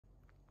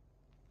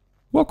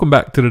Welcome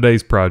back to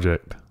today's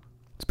project.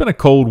 It's been a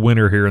cold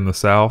winter here in the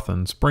south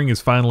and spring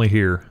is finally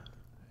here.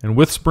 And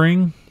with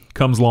spring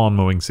comes lawn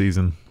mowing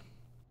season.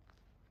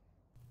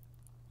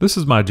 This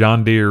is my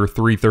John Deere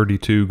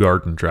 332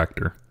 garden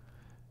tractor.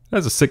 It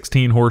has a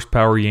 16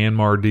 horsepower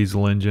Yanmar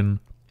diesel engine,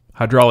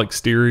 hydraulic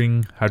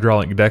steering,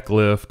 hydraulic deck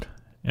lift,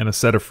 and a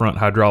set of front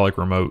hydraulic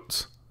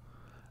remotes.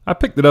 I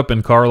picked it up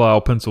in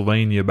Carlisle,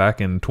 Pennsylvania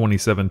back in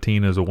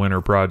 2017 as a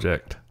winter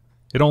project.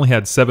 It only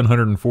had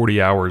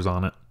 740 hours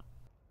on it.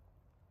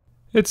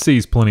 It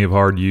sees plenty of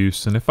hard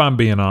use, and if I'm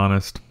being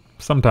honest,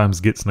 sometimes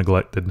gets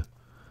neglected.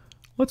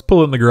 Let's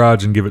pull it in the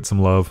garage and give it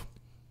some love.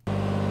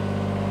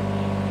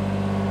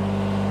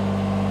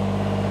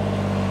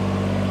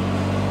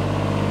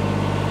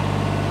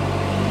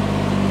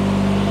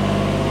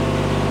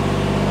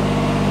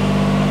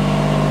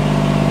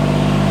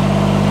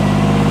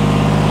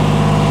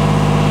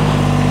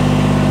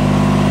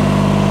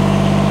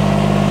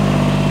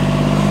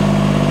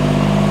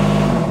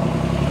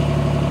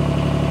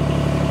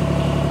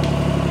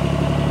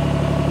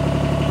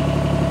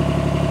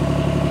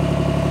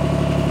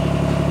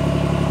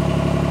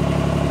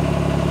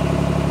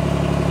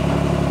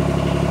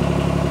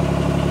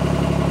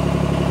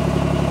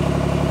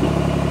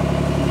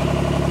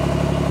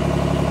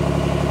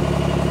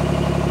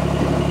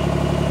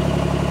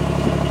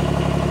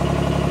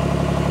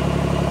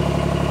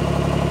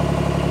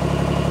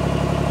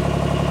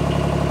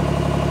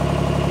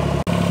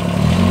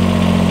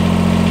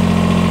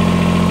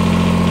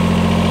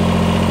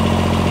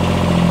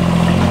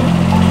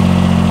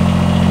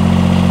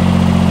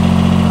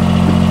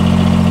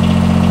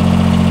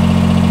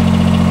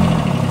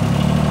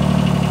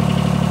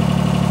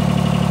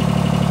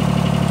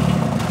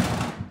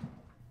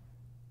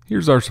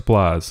 Here's our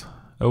supplies: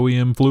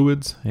 OEM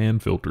fluids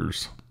and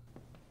filters.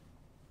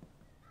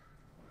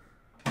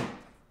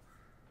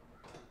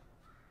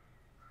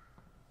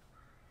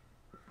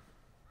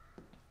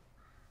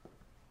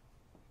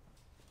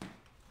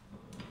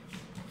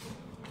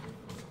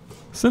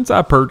 Since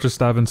I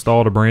purchased, I've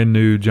installed a brand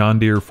new John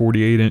Deere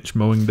 48-inch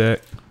mowing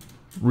deck,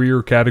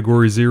 rear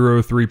Category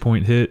 0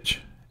 3-point hitch,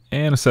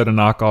 and a set of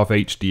knockoff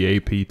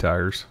HDAP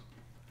tires,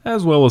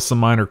 as well as some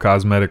minor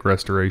cosmetic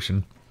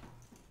restoration.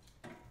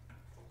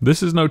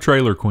 This is no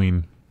trailer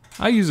queen.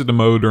 I use it to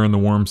mow during the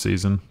warm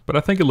season, but I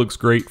think it looks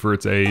great for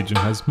its age and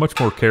has much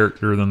more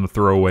character than the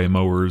throwaway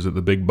mowers at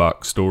the big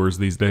box stores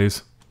these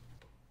days.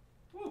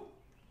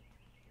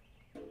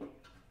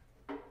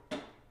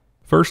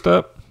 First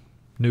up,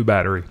 new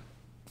battery.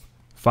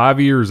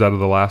 5 years out of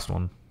the last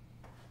one.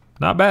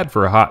 Not bad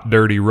for a hot,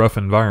 dirty, rough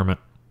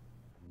environment.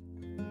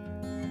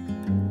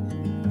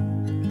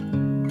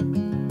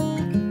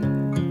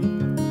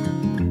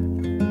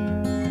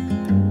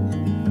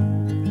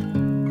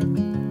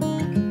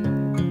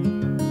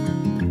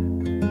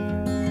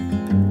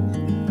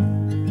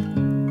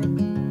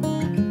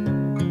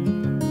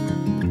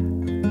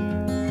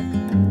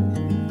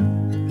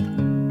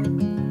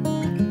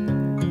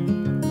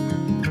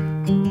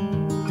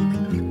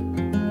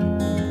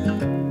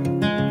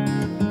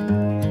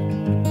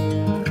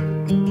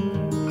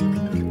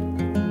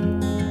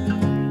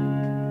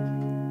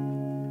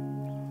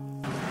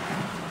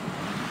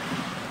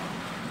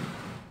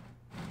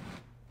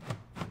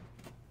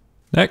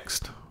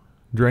 Next,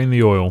 drain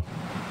the oil.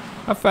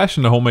 I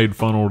fashioned a homemade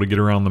funnel to get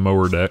around the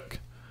mower deck.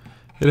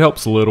 It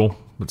helps a little,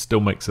 but still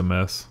makes a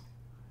mess.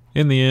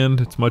 In the end,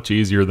 it's much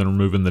easier than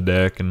removing the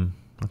deck, and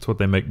that's what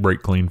they make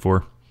brake clean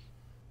for.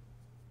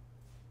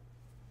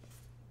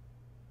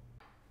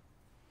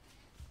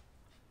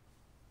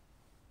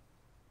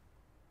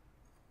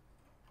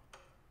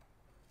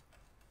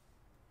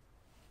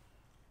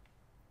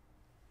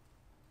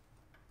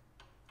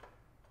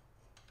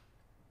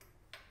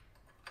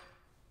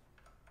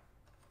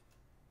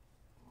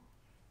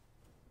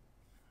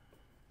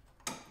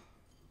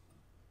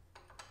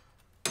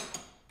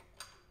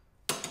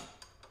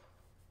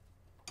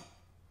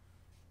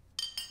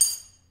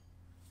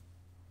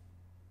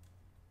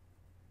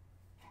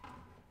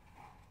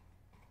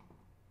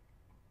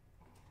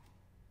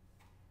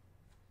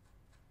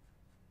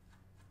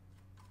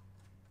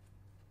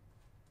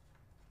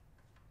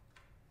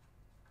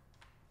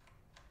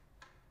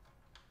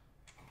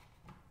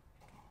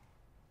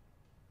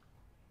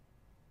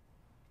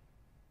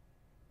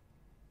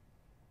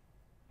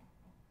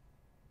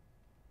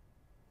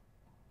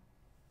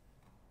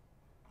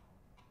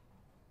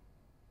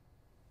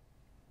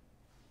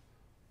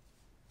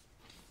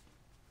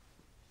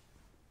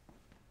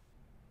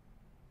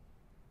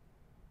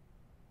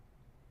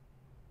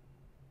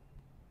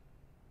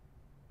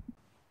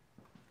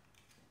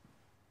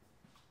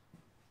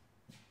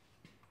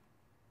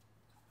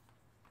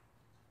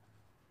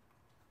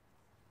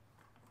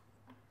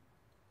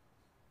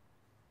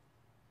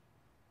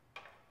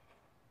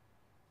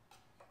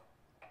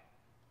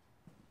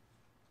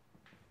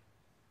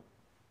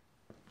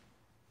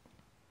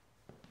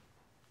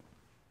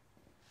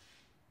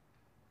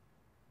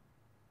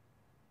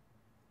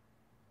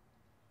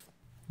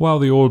 While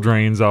the oil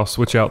drains, I'll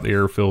switch out the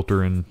air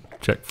filter and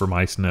check for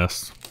mice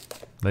nests.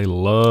 They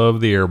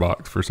love the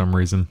airbox for some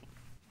reason.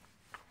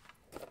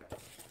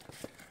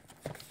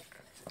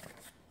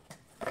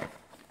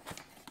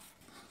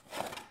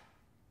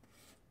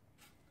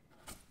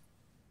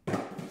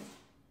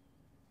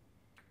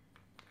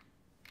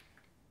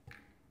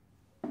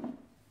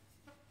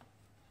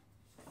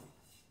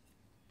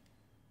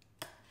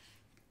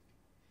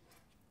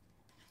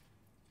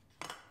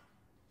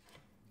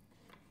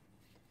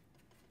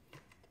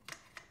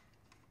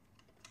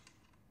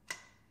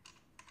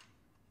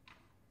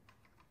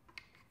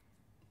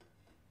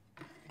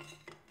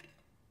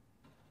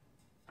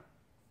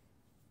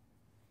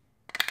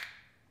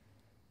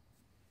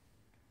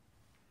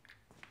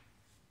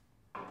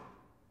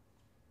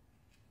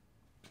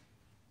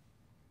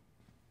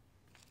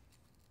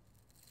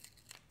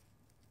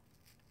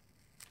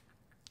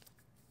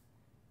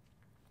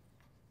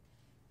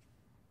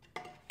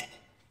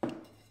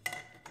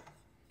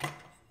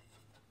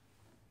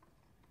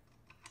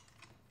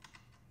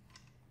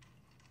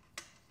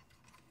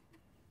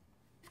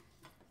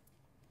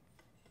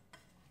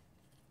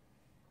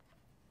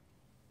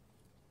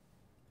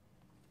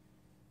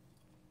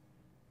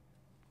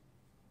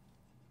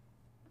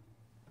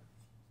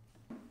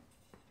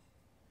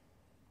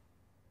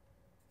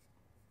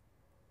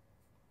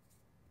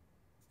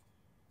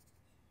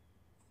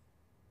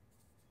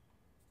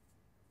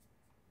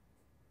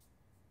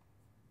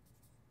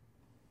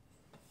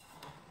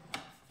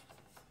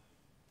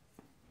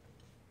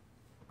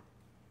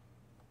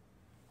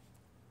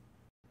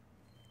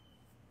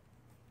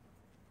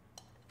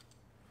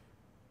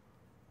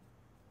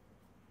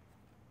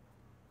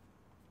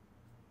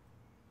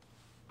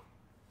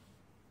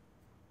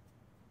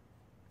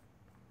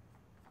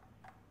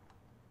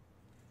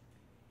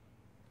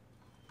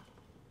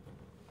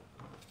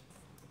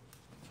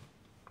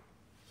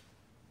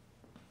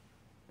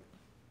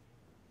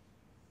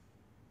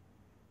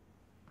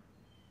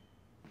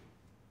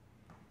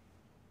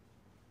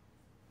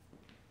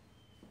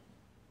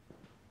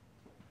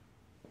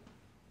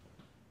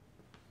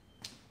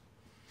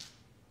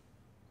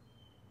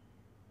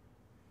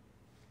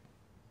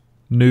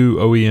 New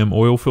OEM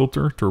oil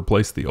filter to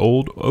replace the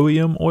old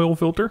OEM oil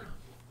filter.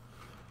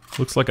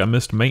 Looks like I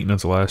missed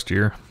maintenance last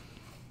year.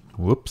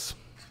 Whoops.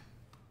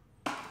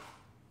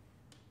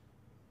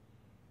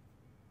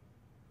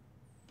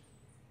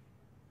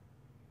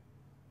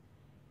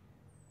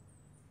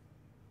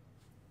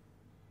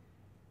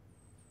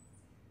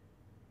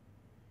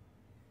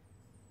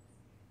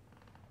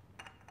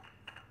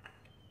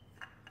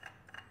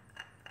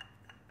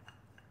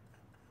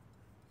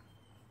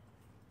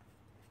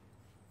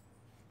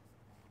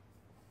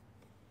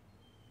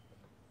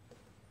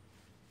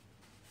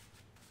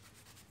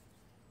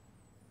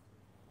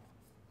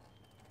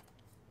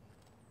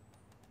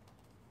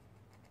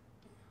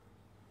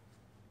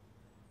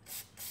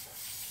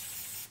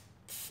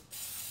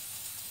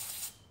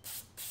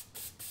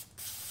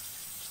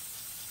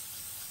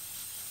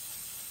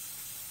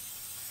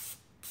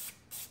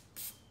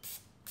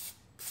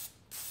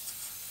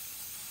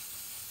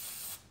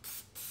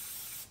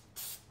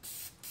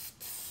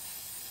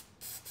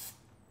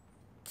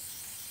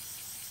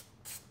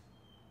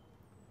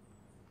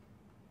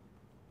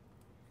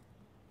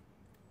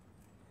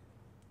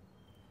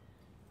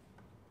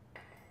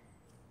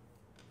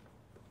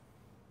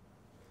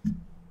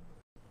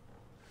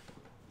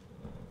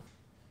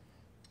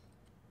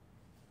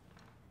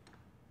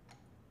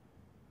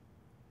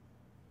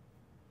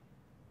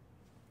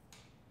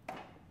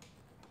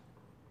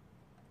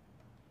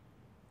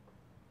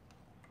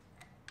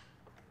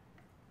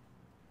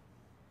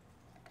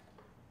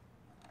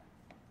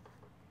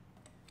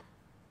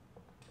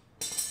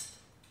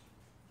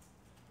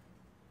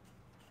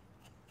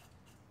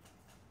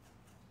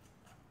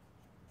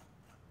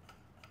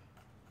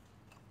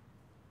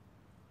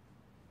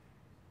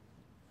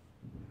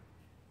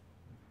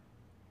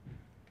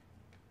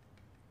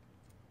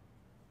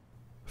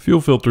 Fuel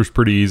filter's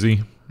pretty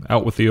easy.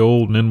 Out with the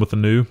old and in with the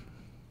new.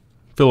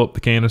 Fill up the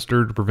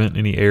canister to prevent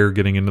any air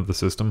getting into the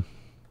system.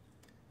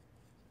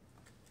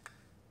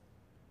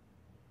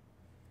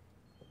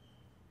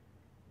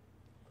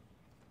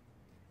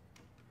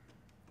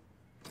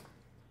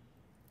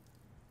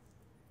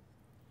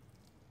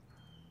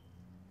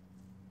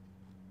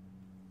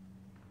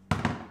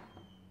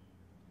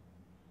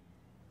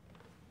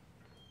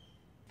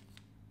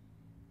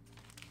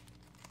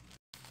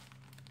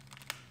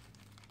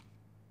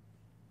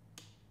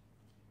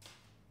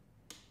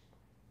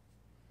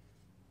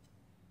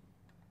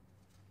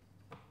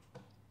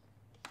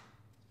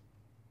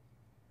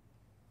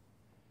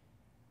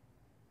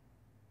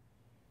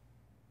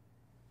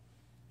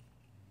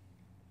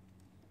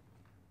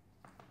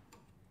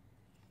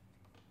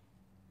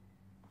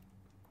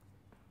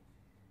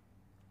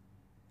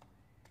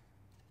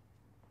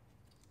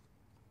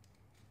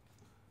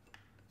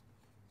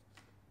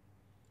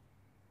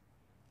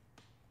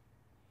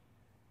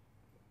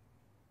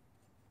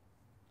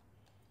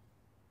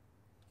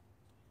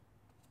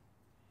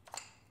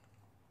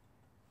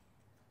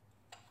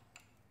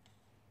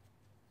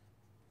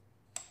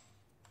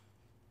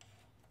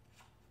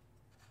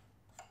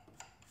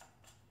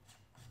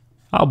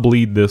 I'll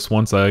bleed this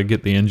once I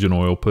get the engine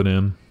oil put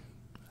in.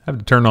 I have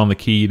to turn on the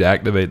key to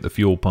activate the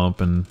fuel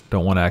pump and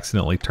don't want to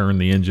accidentally turn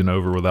the engine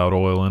over without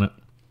oil in it.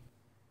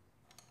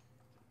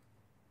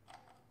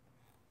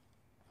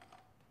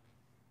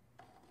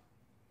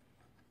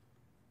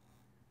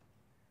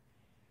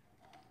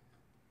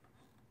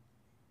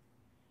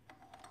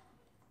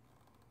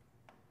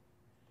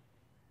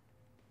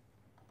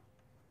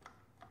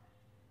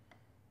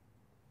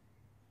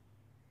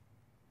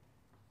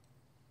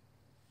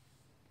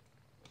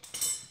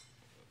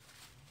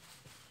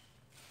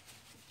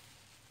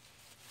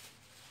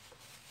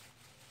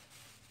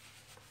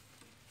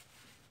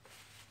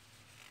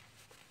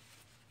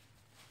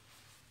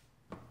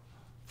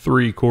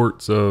 Three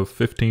quarts of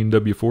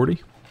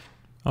 15W40.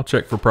 I'll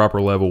check for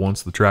proper level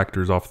once the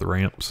tractor's off the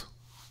ramps.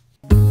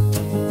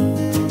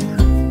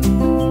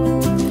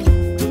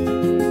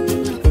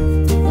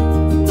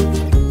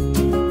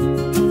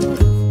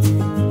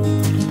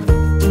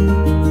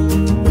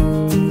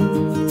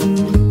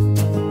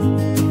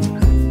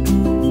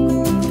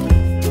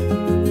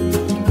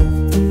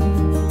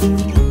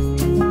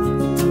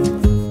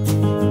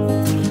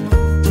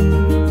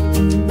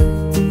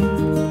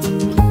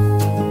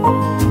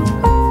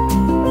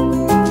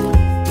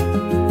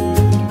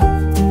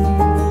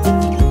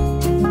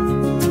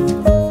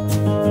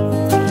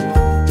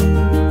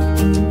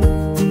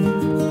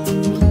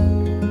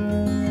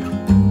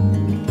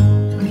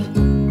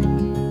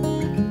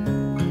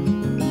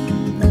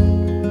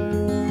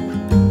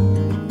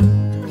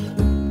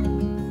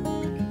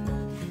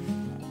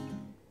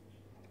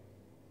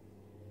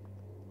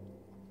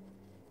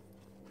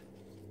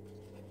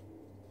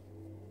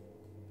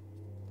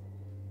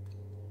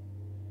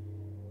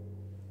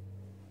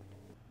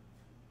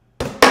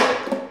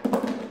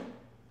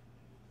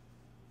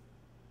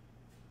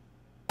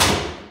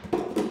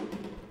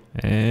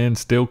 And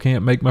still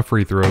can't make my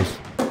free throws.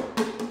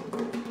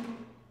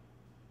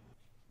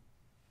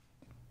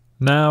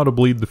 Now to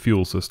bleed the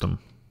fuel system.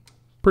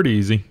 Pretty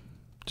easy.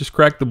 Just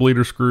crack the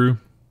bleeder screw,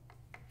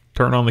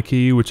 turn on the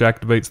key which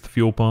activates the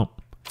fuel pump,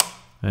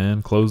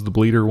 and close the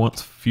bleeder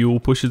once fuel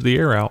pushes the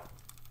air out.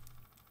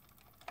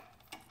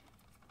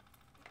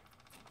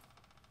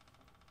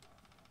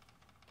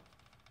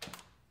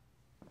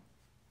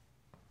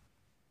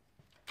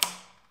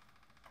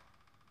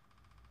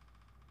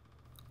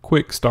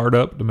 Quick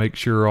startup to make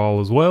sure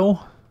all is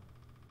well.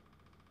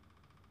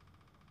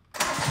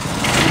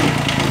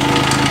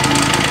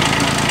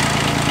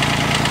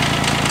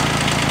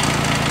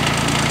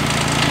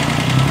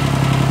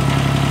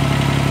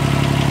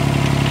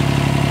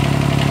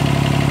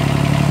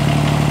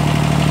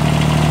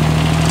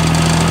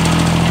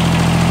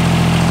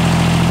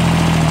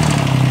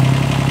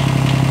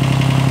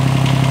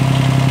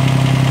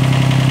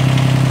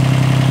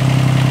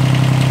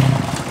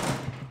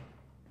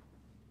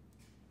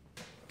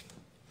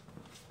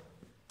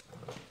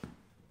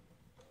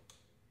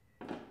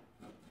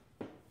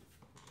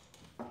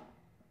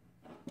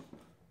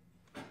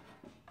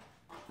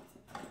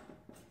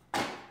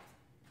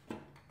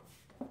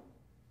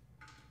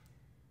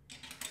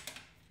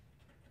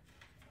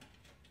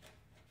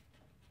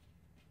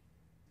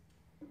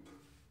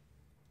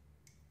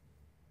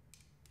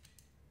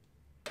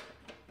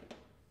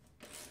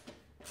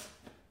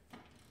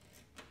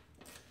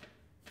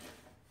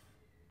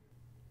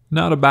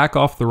 Now to back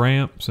off the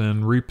ramps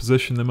and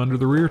reposition them under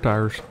the rear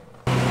tires.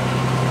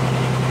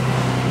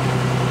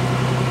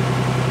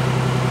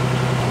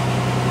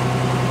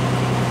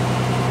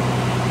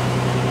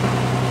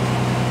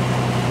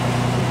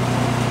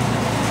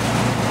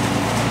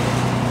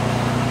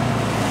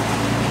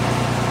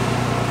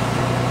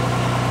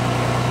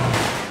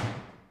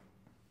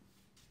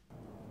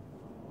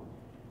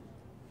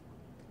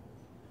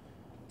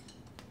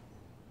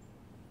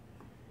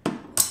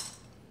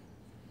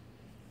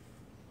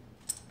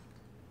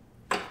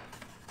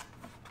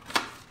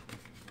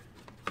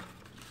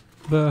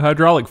 The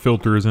hydraulic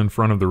filter is in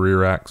front of the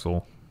rear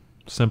axle.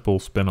 Simple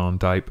spin-on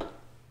type.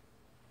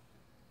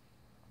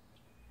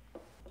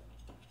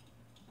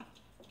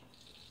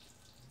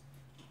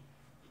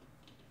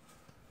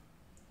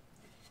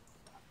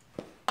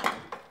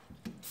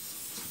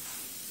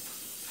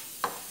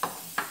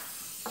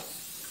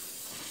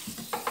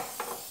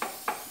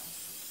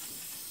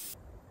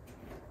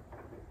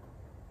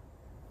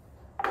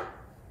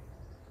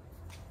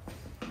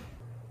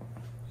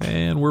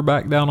 And we're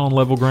back down on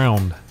level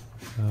ground.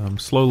 I'm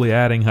slowly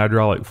adding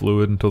hydraulic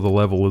fluid until the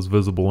level is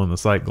visible in the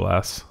sight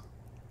glass.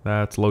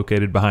 That's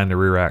located behind the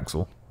rear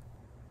axle.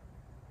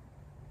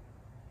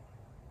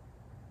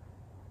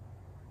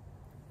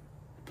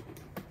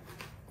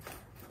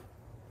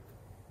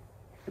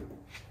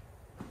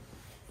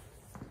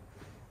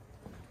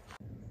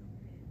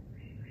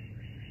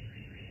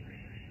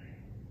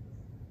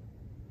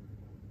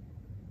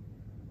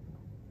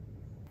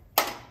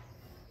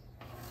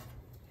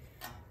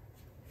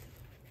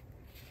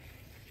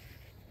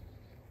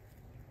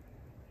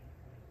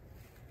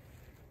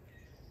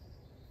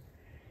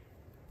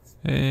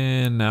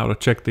 And now to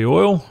check the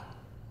oil.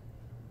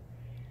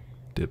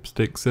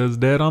 Dipstick says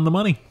dead on the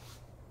money.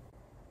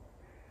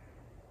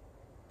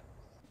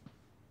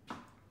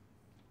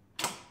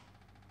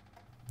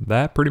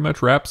 that pretty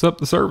much wraps up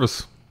the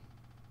service.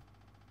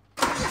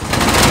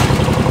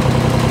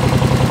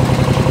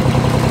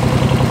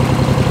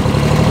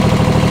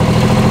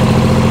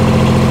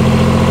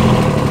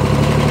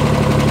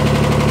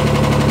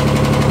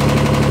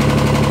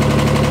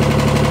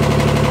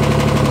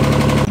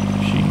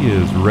 She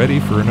is ready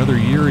for another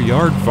year of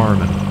yard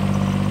farming.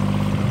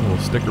 We'll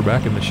stick her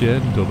back in the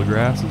shed until the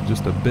grass is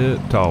just a bit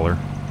taller.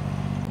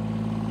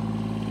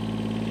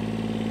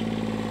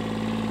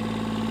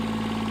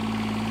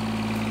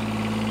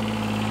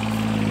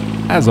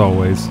 As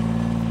always,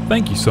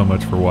 thank you so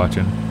much for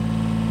watching.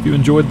 If you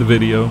enjoyed the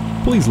video,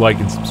 please like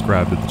and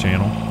subscribe to the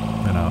channel,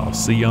 and I'll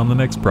see you on the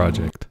next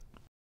project.